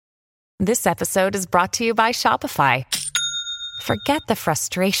This episode is brought to you by Shopify. Forget the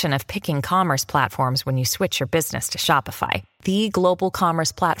frustration of picking commerce platforms when you switch your business to Shopify, the global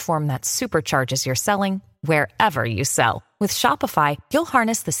commerce platform that supercharges your selling wherever you sell. With Shopify, you'll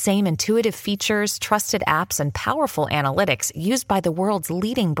harness the same intuitive features, trusted apps, and powerful analytics used by the world's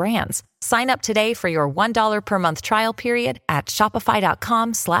leading brands. Sign up today for your $1 per month trial period at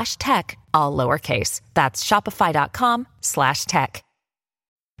shopify.com/tech, all lowercase. That's shopify.com/tech.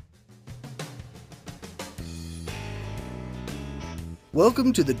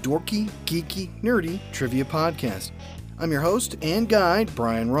 Welcome to the Dorky, Geeky, Nerdy Trivia Podcast. I'm your host and guide,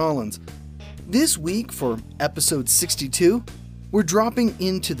 Brian Rollins. This week, for episode 62, we're dropping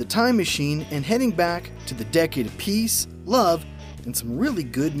into the time machine and heading back to the decade of peace, love, and some really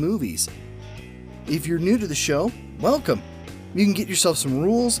good movies. If you're new to the show, welcome. You can get yourself some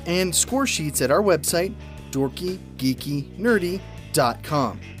rules and score sheets at our website,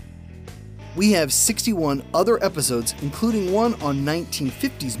 dorkygeekynerdy.com. We have 61 other episodes, including one on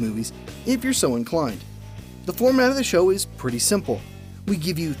 1950s movies, if you're so inclined. The format of the show is pretty simple. We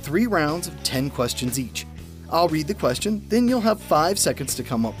give you 3 rounds of 10 questions each. I'll read the question, then you'll have 5 seconds to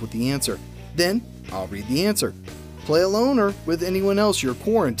come up with the answer. Then, I'll read the answer. Play alone or with anyone else you're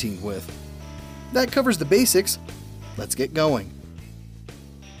quarantined with. That covers the basics. Let's get going.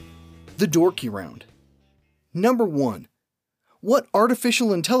 The Dorky Round. Number 1. What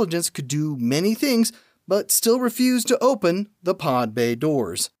artificial intelligence could do many things, but still refuse to open the pod bay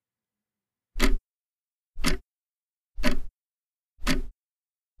doors?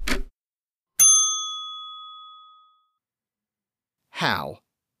 How?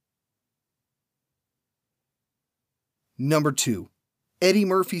 Number 2. Eddie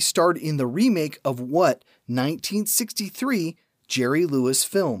Murphy starred in the remake of what 1963 Jerry Lewis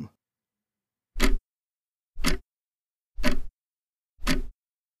film?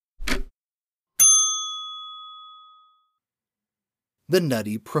 The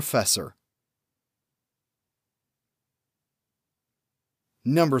Nutty Professor.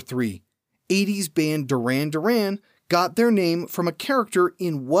 Number 3. 80s band Duran Duran got their name from a character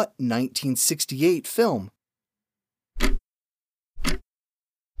in what 1968 film?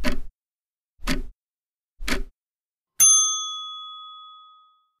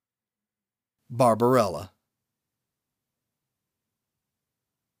 Barbarella.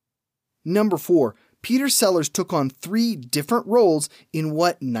 Number 4. Peter Sellers took on 3 different roles in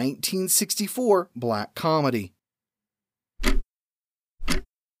what 1964 black comedy?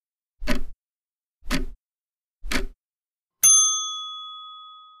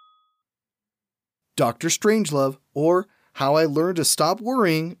 Dr. Strangelove, or How I Learned to Stop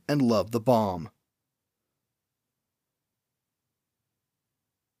Worrying and Love the Bomb.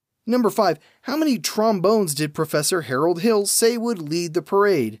 Number 5. How many trombones did Professor Harold Hill say would lead the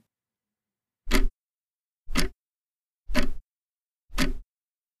parade?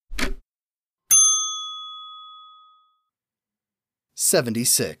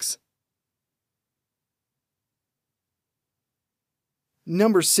 $76.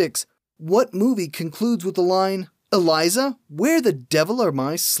 Number 6. What movie concludes with the line, "Eliza, where the devil are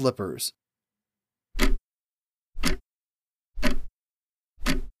my slippers"?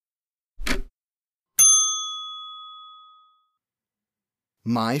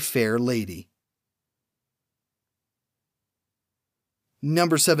 My Fair Lady.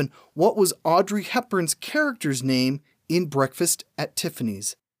 Number 7. What was Audrey Hepburn's character's name in Breakfast at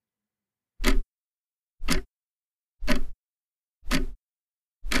Tiffany's?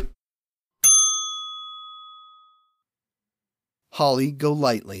 Holly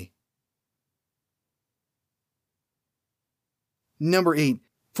Golightly. Number 8.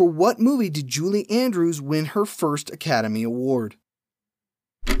 For what movie did Julie Andrews win her first Academy Award?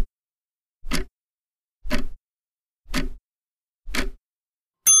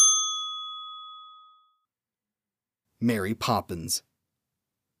 Mary Poppins.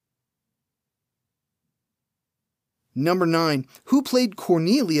 Number 9. Who played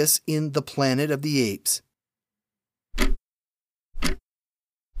Cornelius in The Planet of the Apes?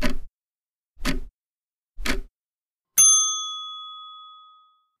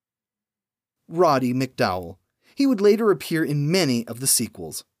 Roddy McDowall. He would later appear in many of the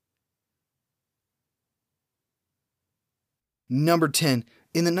sequels. Number 10.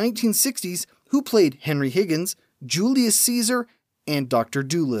 In the 1960s, who played Henry Higgins, Julius Caesar, and Dr.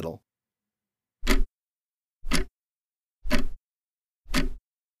 Dolittle?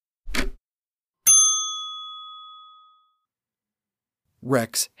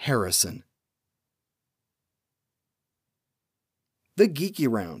 Rex Harrison. The Geeky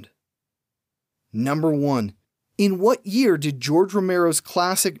Round. Number 1. In what year did George Romero's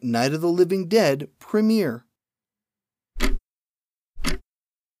classic Night of the Living Dead premiere?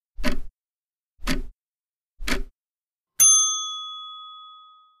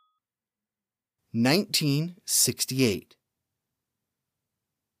 (1968).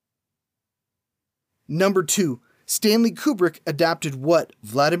 Number 2. Stanley Kubrick adapted what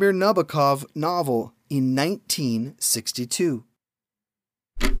Vladimir Nabokov novel in 1962?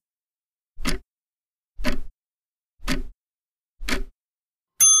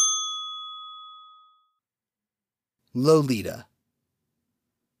 Lolita.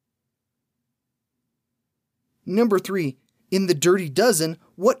 Number 3. In The Dirty Dozen,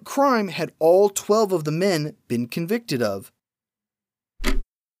 what crime had all 12 of the men been convicted of?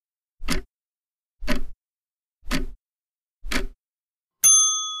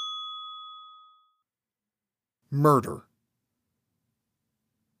 Murder.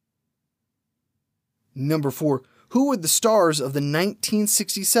 Number 4. Who were the stars of the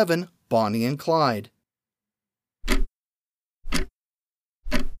 1967 Bonnie and Clyde?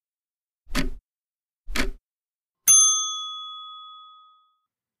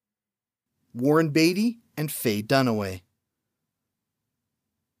 Warren Beatty and Faye Dunaway.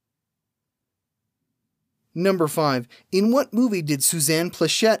 Number 5. In what movie did Suzanne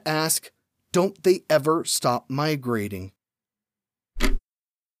Pleshette ask, "Don't they ever stop migrating"?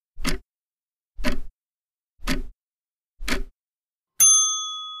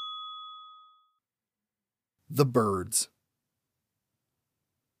 The Birds.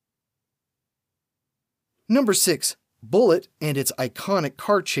 Number 6. Bullitt and its iconic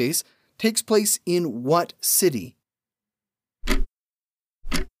car chase takes place in what city?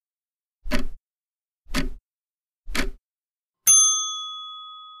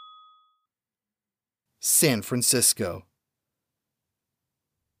 San Francisco.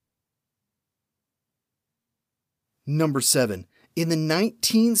 Number 7. In the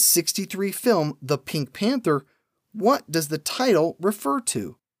 1963 film The Pink Panther, what does the title refer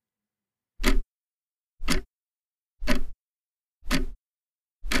to?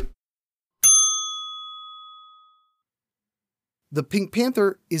 The Pink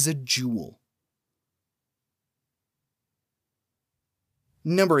Panther is a jewel.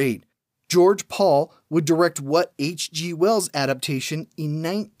 Number 8. George Pal would direct what H.G. Wells adaptation in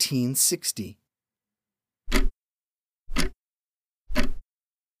 1960?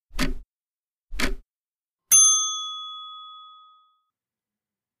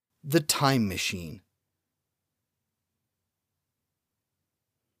 The Time Machine.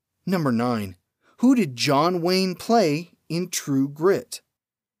 Number 9. Who did John Wayne play in True Grit?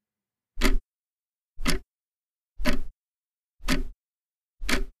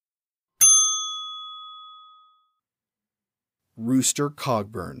 Rooster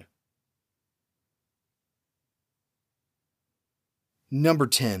Cogburn. Number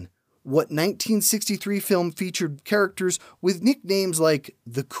 10. What 1963 film featured characters with nicknames like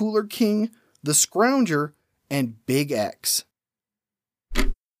the Cooler King, the Scrounger, and Big X?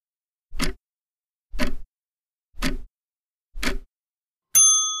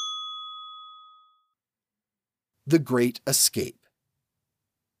 The Great Escape.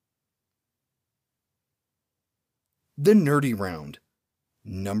 The Nerdy Round.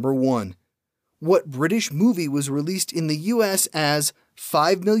 Number 1. What British movie was released in the US as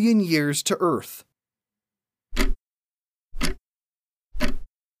 5 Million Years to Earth?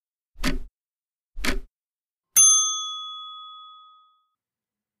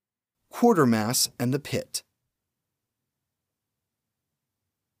 Quatermass and the Pit.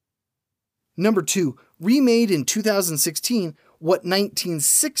 Number 2. Remade in 2016, what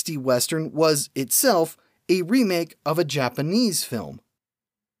 1960 Western was itself a remake of a Japanese film?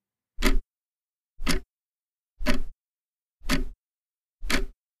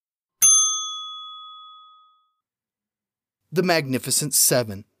 The Magnificent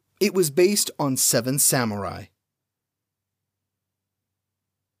Seven. It was based on Seven Samurai.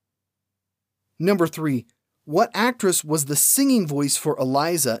 Number 3. What actress was the singing voice for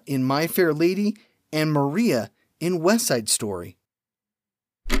Eliza in My Fair Lady and Maria in West Side Story?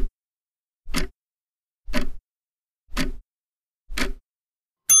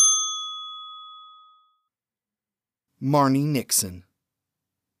 Marni Nixon.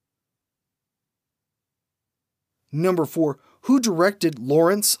 Number 4. Who directed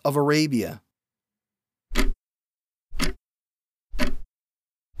Lawrence of Arabia?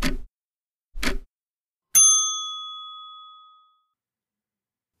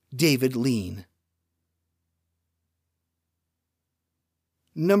 David Lean.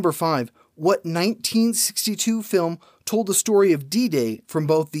 Number 5. What 1962 film told the story of D-Day from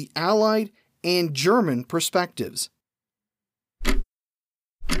both the Allied and German perspectives.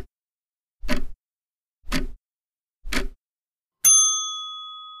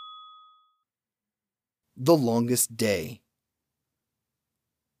 The Longest Day.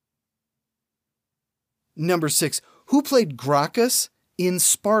 Number 6. Who played Gracchus in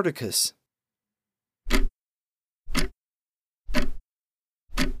Spartacus?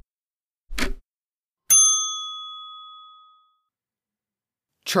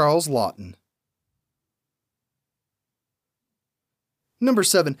 Charles Laughton. Number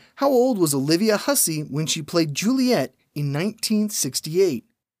 7. How old was Olivia Hussey when she played Juliet in 1968?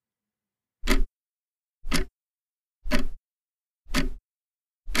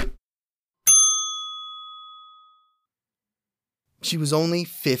 She was only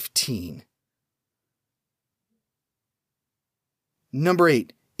 15. Number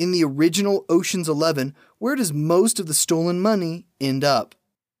 8. In the original Ocean's 11, where does most of the stolen money end up?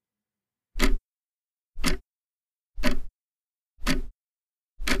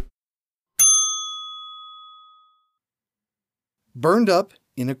 Burned up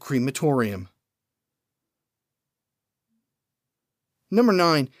in a crematorium. Number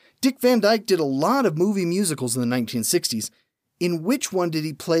 9. Dick Van Dyke did a lot of movie musicals in the 1960s. In which one did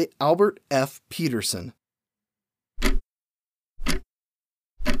he play Albert F. Peterson?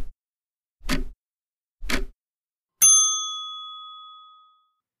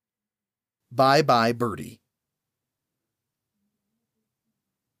 Bye Bye Birdie.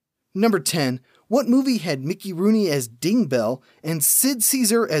 Number 10. What movie had Mickey Rooney as Ding Bell and Sid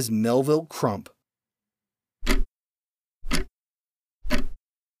Caesar as Melville Crump?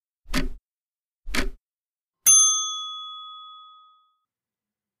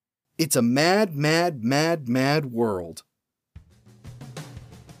 It's a mad, mad, mad, mad world.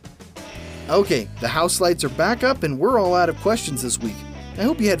 Okay, the house lights are back up and we're all out of questions this week. I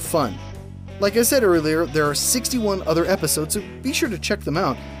hope you had fun. Like I said earlier, there are 61 other episodes, so be sure to check them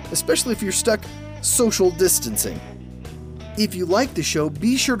out, especially if you're stuck social distancing. If you like the show,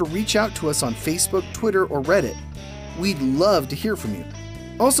 be sure to reach out to us on Facebook, Twitter, or Reddit. We'd love to hear from you.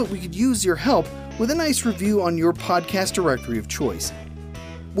 Also, we could use your help with a nice review on your podcast directory of choice.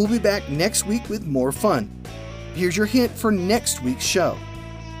 We'll be back next week with more fun. Here's your hint for next week's show.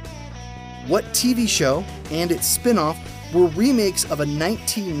 What TV show and its spin-off were remakes of a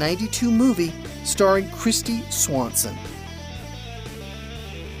 1992 movie starring Kristy Swanson?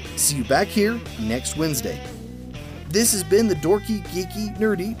 See you back here next Wednesday. This has been the Dorky, Geeky,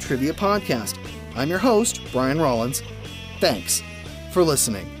 Nerdy Trivia Podcast. I'm your host, Brian Rollins. Thanks for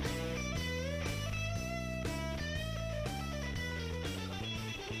listening.